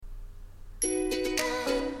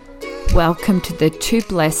Welcome to the Too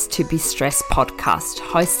Blessed to Be Stressed podcast,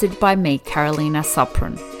 hosted by me, Carolina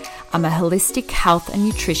Sopran. I'm a holistic health and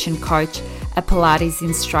nutrition coach, a Pilates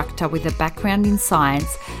instructor with a background in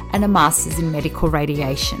science and a master's in medical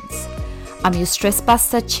radiations. I'm your stress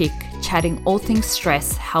buster chick, chatting all things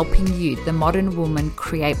stress, helping you, the modern woman,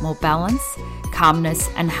 create more balance, calmness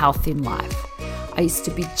and health in life. I used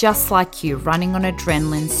to be just like you, running on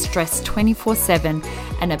adrenaline, stressed 24/7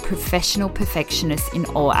 and a professional perfectionist in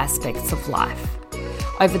all aspects of life.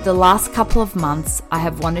 Over the last couple of months, I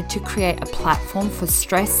have wanted to create a platform for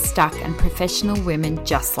stressed, stuck and professional women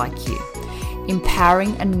just like you,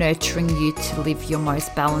 empowering and nurturing you to live your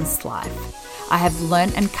most balanced life. I have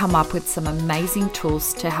learned and come up with some amazing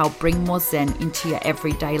tools to help bring more Zen into your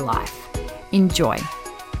everyday life. Enjoy.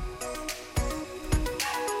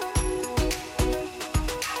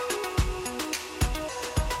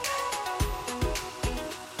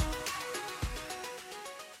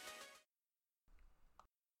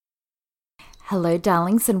 Hello,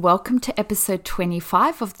 darlings, and welcome to episode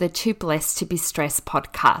 25 of the Too Blessed to Be Stressed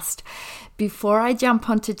podcast. Before I jump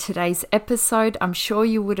onto today's episode, I'm sure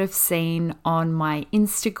you would have seen on my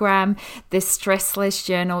Instagram, the Stressless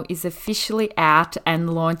Journal is officially out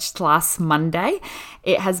and launched last Monday.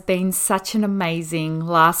 It has been such an amazing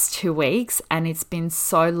last 2 weeks, and it's been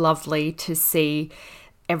so lovely to see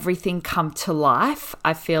everything come to life.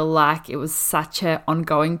 I feel like it was such an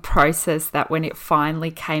ongoing process that when it finally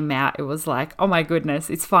came out, it was like, oh my goodness,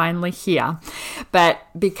 it's finally here. But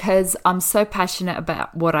because I'm so passionate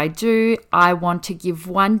about what I do, I want to give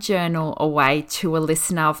one journal away to a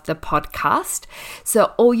listener of the podcast.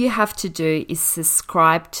 So all you have to do is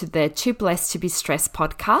subscribe to the Too Blessed to Be Stressed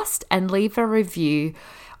podcast and leave a review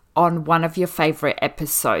on one of your favorite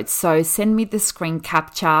episodes. So send me the screen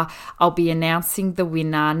capture. I'll be announcing the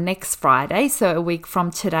winner next Friday, so a week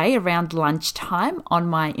from today around lunchtime on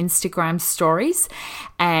my Instagram stories.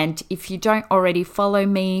 And if you don't already follow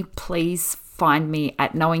me, please find me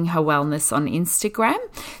at Knowing Her Wellness on Instagram,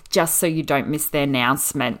 just so you don't miss the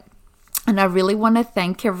announcement. And I really want to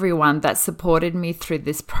thank everyone that supported me through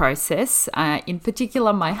this process, in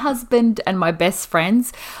particular my husband and my best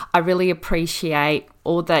friends. I really appreciate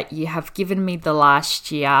all that you have given me the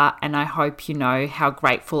last year, and I hope you know how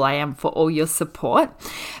grateful I am for all your support.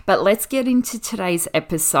 But let's get into today's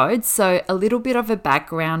episode. So a little bit of a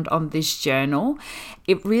background on this journal.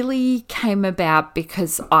 It really came about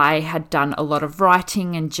because I had done a lot of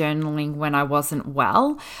writing and journaling when I wasn't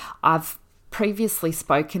well. I've previously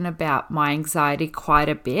spoken about my anxiety quite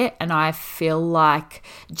a bit, and I feel like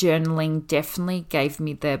journaling definitely gave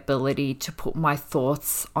me the ability to put my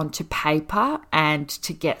thoughts onto paper and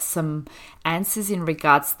to get some answers in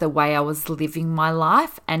regards to the way I was living my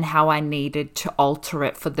life and how I needed to alter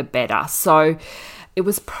it for the better. So it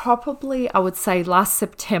was probably, I would say, last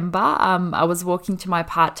September. I was walking to my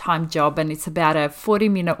part-time job, and it's about a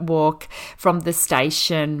 40-minute walk from the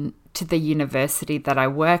station to the university that I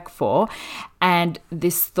work for. And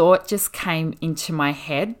this thought just came into my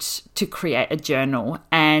head to create a journal.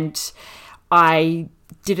 And I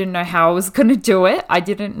didn't know how I was going to do it. I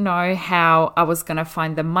didn't know how I was going to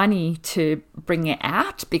find the money to bring it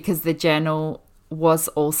out, because the journal was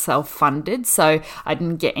all self-funded, so I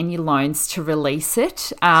didn't get any loans to release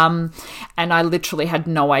it, and I literally had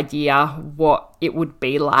no idea what it would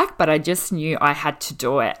be like, but I just knew I had to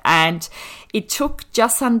do it. And it took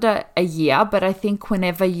just under a year, but I think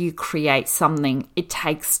whenever you create something, it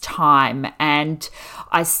takes time. And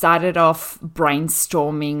I started off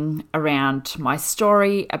brainstorming around my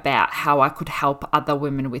story about how I could help other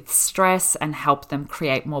women with stress and help them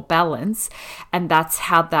create more balance. And that's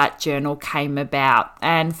how that journal came about.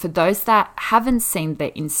 And for those that haven't seen the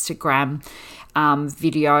Instagram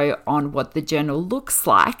video on what the journal looks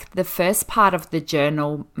like, the first part of the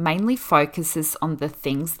journal mainly focuses on the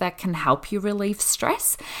things that can help you relieve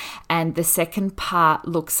stress, and the second part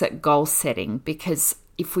looks at goal setting, because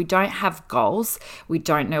if we don't have goals, we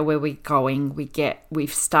don't know where we're going. We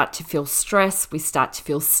start to feel stressed, we start to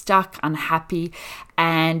feel stuck, unhappy,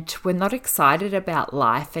 and we're not excited about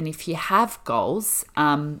life. And if you have goals,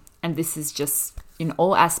 and this is just in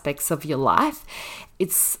all aspects of your life,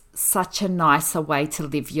 it's such a nicer way to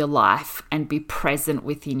live your life and be present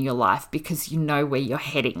within your life, because you know where you're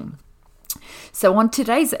heading. So on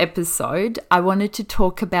today's episode, I wanted to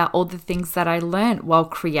talk about all the things that I learned while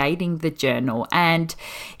creating the journal. And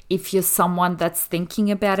if you're someone that's thinking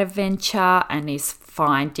about a venture and is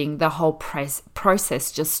finding the whole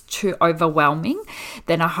process just too overwhelming,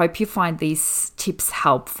 then I hope you find these tips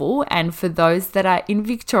helpful. And for those that are in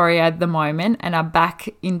Victoria at the moment and are back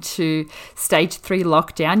into stage 3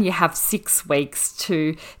 lockdown, you have 6 weeks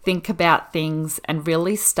to think about things and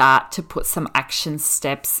really start to put some action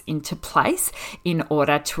steps into place in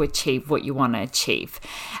order to achieve what you want to achieve.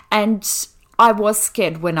 And I was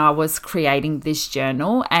scared when I was creating this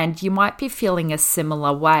journal, and you might be feeling a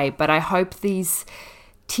similar way, but I hope these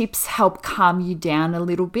tips help calm you down a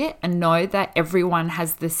little bit and know that everyone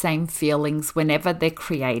has the same feelings whenever they're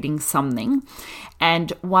creating something.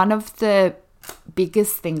 And one of the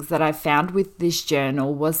biggest things that I found with this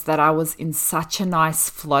journal was that I was in such a nice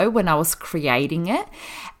flow when I was creating it.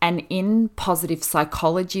 And in positive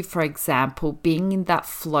psychology, for example, being in that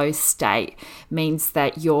flow state means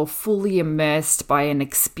that you're fully immersed by an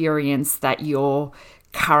experience that you're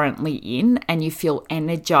currently in, and you feel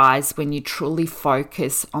energized when you truly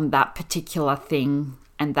focus on that particular thing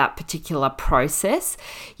and that particular process.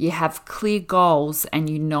 You have clear goals and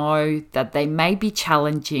you know that they may be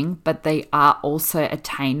challenging, but they are also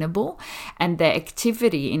attainable. And the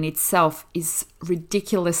activity in itself is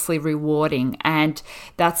ridiculously rewarding. And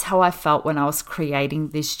that's how I felt when I was creating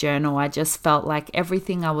this journal. I just felt like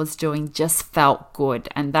everything I was doing just felt good.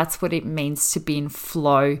 And that's what it means to be in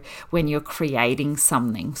flow when you're creating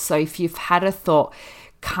something. So if you've had a thought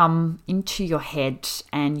come into your head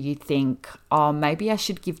and you think, oh, maybe I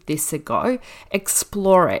should give this a go,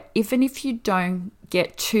 explore it. Even if you don't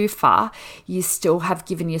get too far, you still have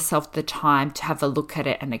given yourself the time to have a look at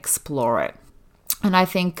it and explore it. And I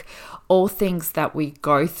think all things that we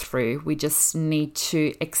go through, we just need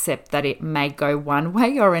to accept that it may go one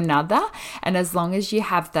way or another. And as long as you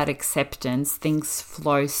have that acceptance, things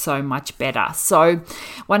flow so much better. So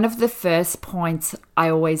one of the first points I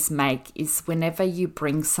always make is whenever you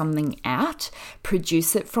bring something out,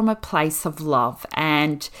 produce it from a place of love.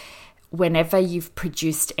 And whenever you've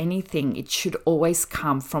produced anything, it should always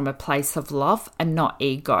come from a place of love and not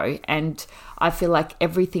ego. And I feel like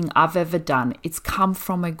everything I've ever done, it's come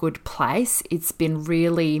from a good place. It's been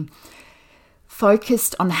really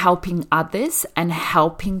focused on helping others and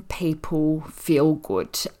helping people feel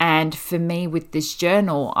good. And for me, with this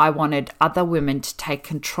journal, I wanted other women to take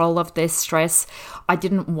control of their stress. I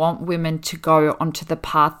didn't want women to go onto the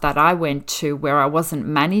path that I went to, where I wasn't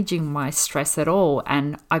managing my stress at all,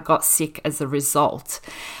 and I got sick as a result.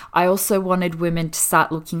 I also wanted women to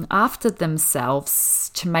start looking after themselves,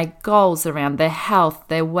 to make goals around their health,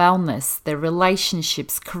 their wellness, their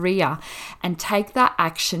relationships, career, and take that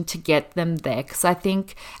action to get them there. Because I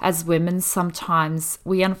think as women, sometimes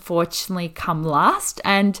we unfortunately come last,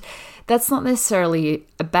 and that's not necessarily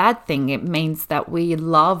a bad thing. It means that we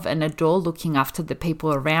love and adore looking after the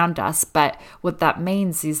people around us. But what that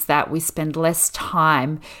means is that we spend less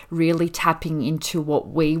time really tapping into what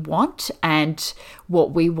we want and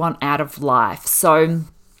what we want out of life. So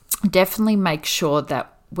definitely make sure that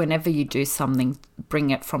whenever you do something, bring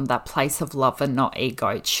it from that place of love and not ego.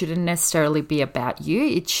 It shouldn't necessarily be about you.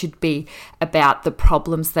 It should be about the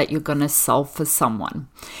problems that you're going to solve for someone.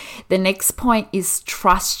 The next point is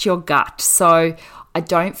trust your gut. So I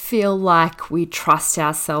don't feel like we trust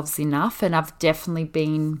ourselves enough, and I've definitely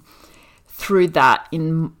been through that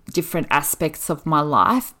in different aspects of my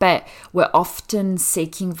life, but we're often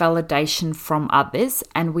seeking validation from others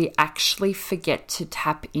and we actually forget to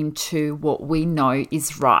tap into what we know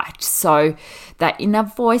is right. So that inner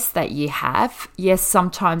voice that you have, yes,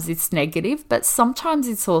 sometimes it's negative, but sometimes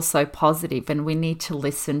it's also positive, and we need to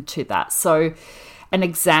listen to that. So an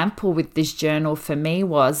example with this journal for me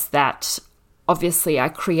was that obviously I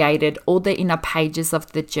created all the inner pages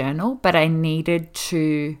of the journal, but I needed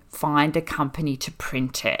to find a company to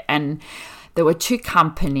print it. And there were 2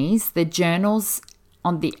 companies. The journals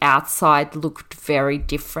on the outside looked very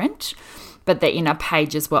different, but the inner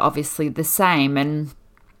pages were obviously the same. And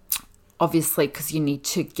obviously, because you need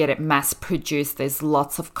to get it mass produced, there's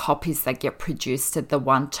lots of copies that get produced at the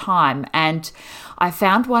one time. And I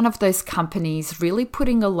found one of those companies really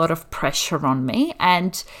putting a lot of pressure on me.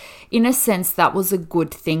 And in a sense, that was a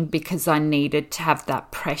good thing, because I needed to have that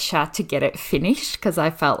pressure to get it finished, because I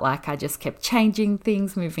felt like I just kept changing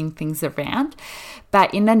things, moving things around.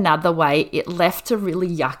 But in another way, it left a really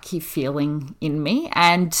yucky feeling in me,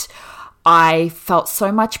 and I felt so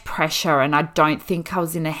much pressure, and I don't think I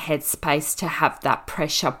was in a headspace to have that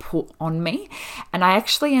pressure put on me. And I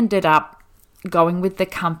actually ended up going with the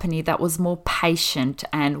company that was more patient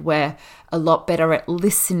and were a lot better at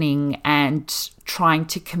listening and trying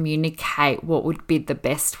to communicate what would be the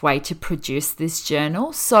best way to produce this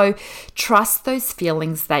journal. So trust those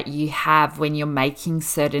feelings that you have when you're making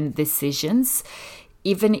certain decisions.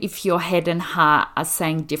 Even if your head and heart are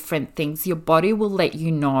saying different things, your body will let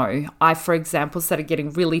you know. I, for example, started getting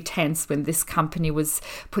really tense when this company was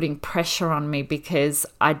putting pressure on me because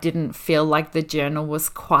I didn't feel like the journal was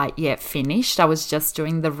quite yet finished. I was just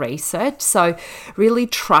doing the research. So really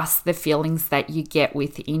trust the feelings that you get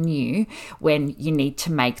within you when you need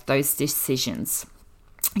to make those decisions.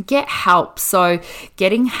 Get help. So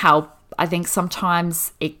getting help, I think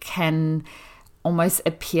sometimes it can almost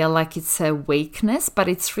appear like it's a weakness, but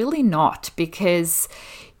it's really not, because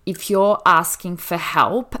if you're asking for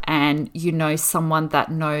help and you know someone that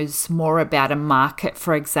knows more about a market,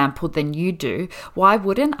 for example, than you do, why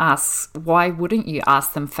wouldn't you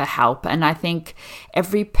ask them for help? And I think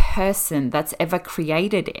every person that's ever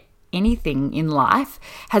created anything in life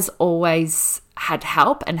has always had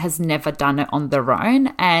help and has never done it on their own.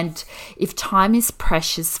 And if time is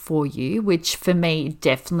precious for you, which for me it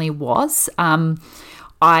definitely was,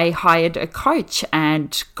 I hired a coach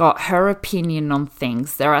and got her opinion on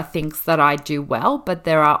things. There are things that I do well, but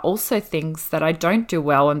there are also things that I don't do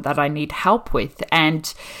well and that I need help with.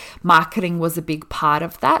 And marketing was a big part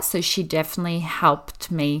of that. So she definitely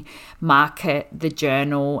helped me market the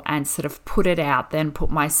journal and sort of put it out there and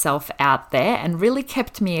put myself out there, and really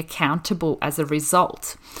kept me accountable as a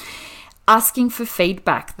result. Asking for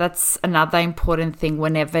feedback, that's another important thing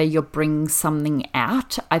whenever you're bringing something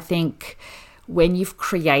out. I think when you've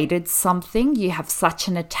created something, you have such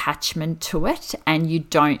an attachment to it and you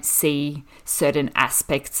don't see certain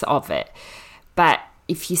aspects of it. But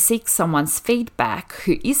if you seek someone's feedback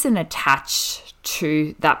who isn't attached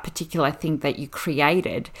to that particular thing that you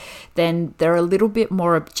created, then they're a little bit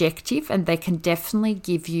more objective and they can definitely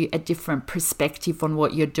give you a different perspective on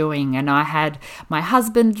what you're doing. And I had my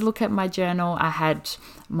husband look at my journal. I had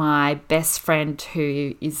my best friend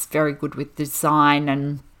who is very good with design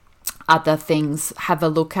and other things have a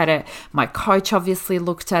look at it. My coach obviously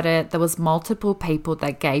looked at it. There was multiple people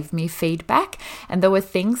that gave me feedback, and there were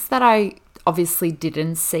things that I obviously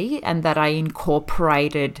didn't see and that I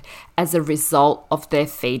incorporated as a result of their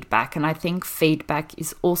feedback. And I think feedback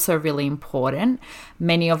is also really important.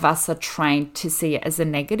 Many of us are trained to see it as a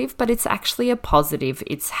negative, but it's actually a positive.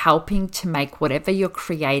 It's helping to make whatever you're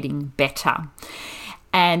creating better.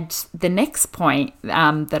 And the next point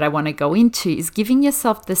that I want to go into is giving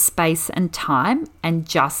yourself the space and time and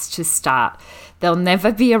just to start. There'll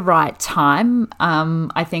never be a right time.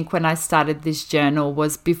 I think when I started this journal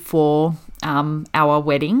was before our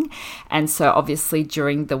wedding. And so obviously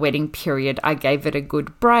during the wedding period, I gave it a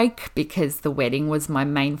good break because the wedding was my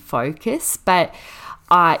main focus. But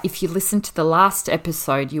if you listened to the last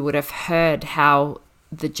episode, you would have heard how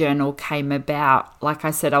the journal came about. Like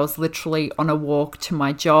I said, I was literally on a walk to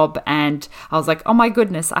my job and I was like, oh my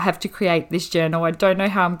goodness, I have to create this journal. I don't know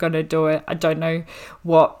how I'm going to do it. I don't know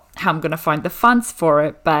how I'm going to find the funds for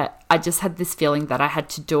it, but I just had this feeling that I had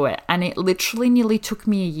to do it. And it literally nearly took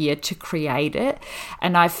me a year to create it.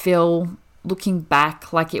 And I feel, looking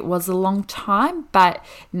back, like it was a long time, but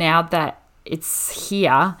now that it's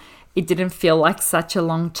here, it didn't feel like such a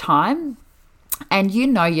long time. And you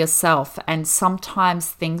know yourself, and sometimes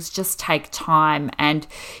things just take time and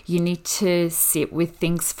you need to sit with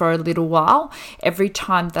things for a little while. Every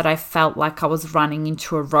time that I felt like I was running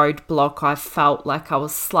into a roadblock, I felt like I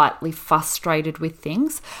was slightly frustrated with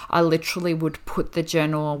things, I literally would put the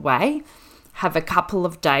journal away, have a couple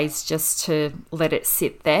of days just to let it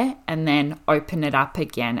sit there and then open it up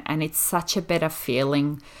again. And it's such a better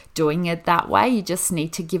feeling doing it that way. You just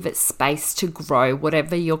need to give it space to grow,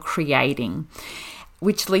 whatever you're creating.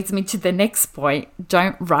 Which leads me to the next point.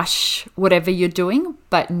 Don't rush whatever you're doing,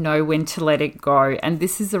 but know when to let it go. And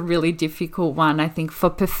this is a really difficult one, I think, for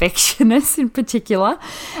perfectionists in particular.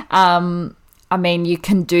 I mean, you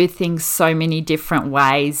can do things so many different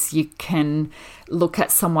ways. You can look at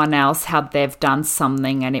someone else, how they've done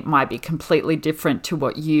something, and it might be completely different to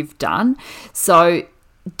what you've done. So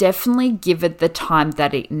definitely give it the time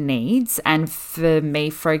that it needs. And for me,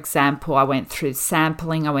 for example, I went through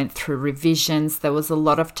sampling, I went through revisions. There was a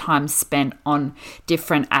lot of time spent on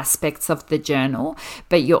different aspects of the journal,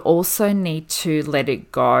 but you also need to let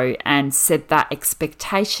it go and set that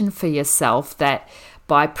expectation for yourself that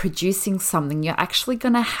by producing something, you're actually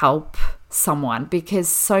going to help someone, because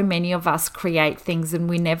so many of us create things and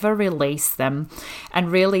we never release them.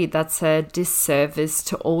 And really, that's a disservice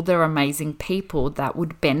to all the amazing people that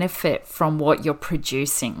would benefit from what you're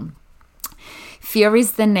producing. Fear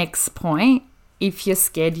is the next point. if you're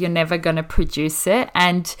scared, you're never going to produce it.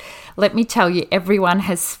 And let me tell you, everyone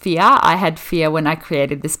has fear. I had fear when I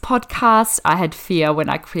created this podcast. I had fear when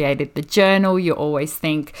I created the journal. You always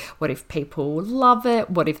think, what if people love it?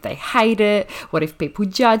 What if they hate it? What if people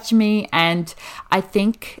judge me? And I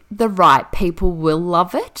think the right people will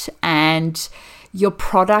love it, and your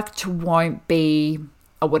product won't be,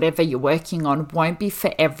 or whatever you're working on won't be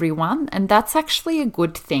for everyone. And that's actually a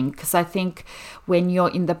good thing, because I think when you're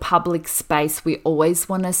in the public space, we always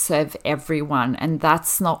want to serve everyone, and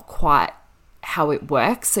that's not quite how it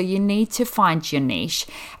works. So you need to find your niche.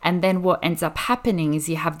 And then what ends up happening is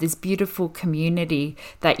you have this beautiful community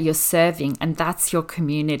that you're serving, and that's your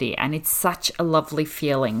community. And it's such a lovely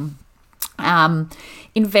feeling.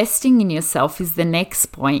 Investing in yourself is the next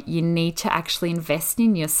point. You need to actually invest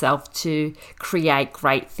in yourself to create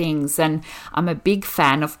great things. And I'm a big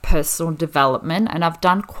fan of personal development, and I've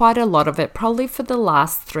done quite a lot of it, probably for the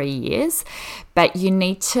last 3 years. But you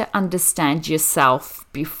need to understand yourself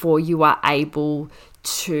before you are able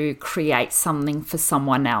to create something for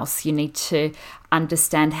someone else. You need to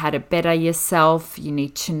understand how to better yourself. You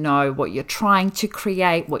need to know what you're trying to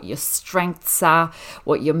create, what your strengths are,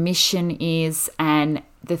 what your mission is, and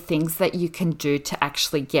the things that you can do to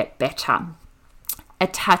actually get better.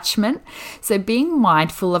 Attachment. So being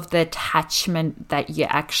mindful of the attachment that you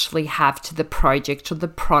actually have to the project or the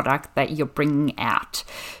product that you're bringing out.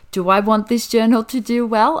 Do I want this journal to do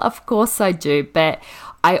well? Of course I do, but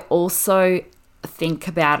I also think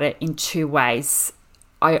about it in two ways.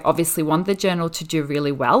 I obviously want the journal to do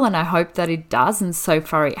really well, and I hope that it does, and so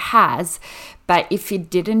far it has. But if it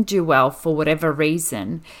didn't do well for whatever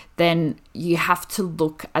reason, then you have to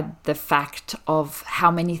look at the fact of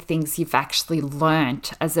how many things you've actually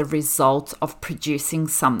learned as a result of producing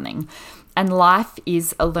something. And life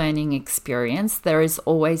is a learning experience. There is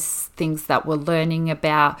always things that we're learning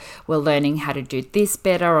about. We're learning how to do this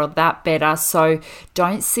better or that better. So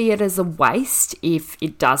don't see it as a waste if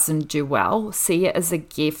it doesn't do well. See it as a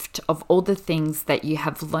gift of all the things that you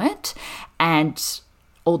have learnt and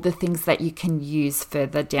all the things that you can use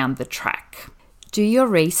further down the track. Do your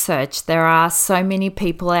research. There are so many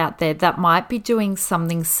people out there that might be doing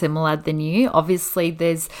something similar than you. Obviously,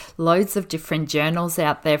 there's loads of different journals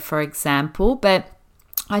out there, for example, but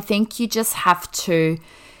I think you just have to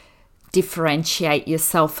differentiate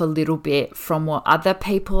yourself a little bit from what other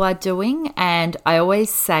people are doing. And I always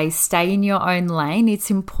say, stay in your own lane.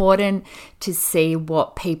 It's important to see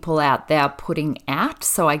what people out there are putting out.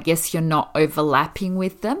 So I guess you're not overlapping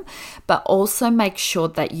with them, but also make sure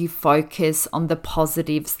that you focus on the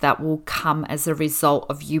positives that will come as a result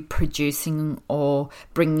of you producing or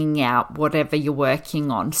bringing out whatever you're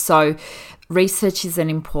working on. So research is an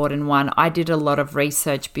important one. I did a lot of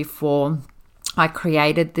research before I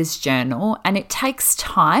created this journal, and it takes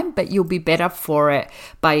time, but you'll be better for it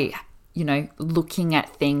by, looking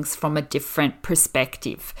at things from a different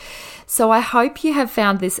perspective. So I hope you have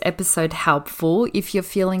found this episode helpful. If you're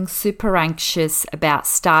feeling super anxious about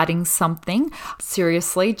starting something,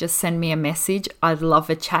 seriously, just send me a message. I'd love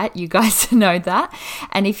a chat. You guys know that.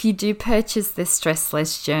 And if you do purchase the Stress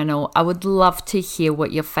Less journal, I would love to hear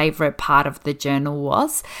what your favorite part of the journal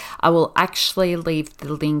was. I will actually leave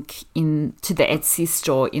the link to the Etsy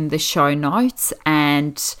store in the show notes,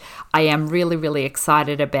 and I am really, really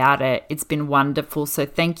excited about it. It's been wonderful. So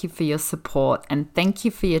thank you for your support, and thank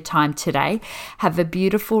you for your time today. Have a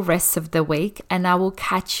beautiful rest of the week, and I will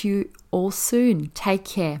catch you all soon. Take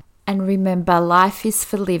care. And remember, life is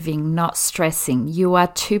for living, not stressing. You are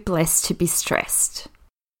too blessed to be stressed.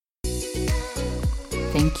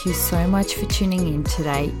 Thank you so much for tuning in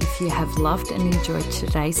today. If you have loved and enjoyed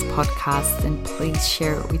today's podcast, then please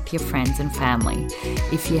share it with your friends and family.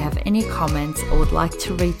 If you have any comments or would like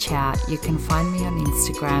to reach out, you can find me on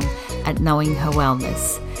Instagram at Knowing Her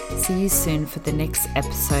Wellness. See you soon for the next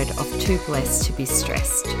episode of Too Blessed to be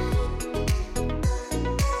Stressed.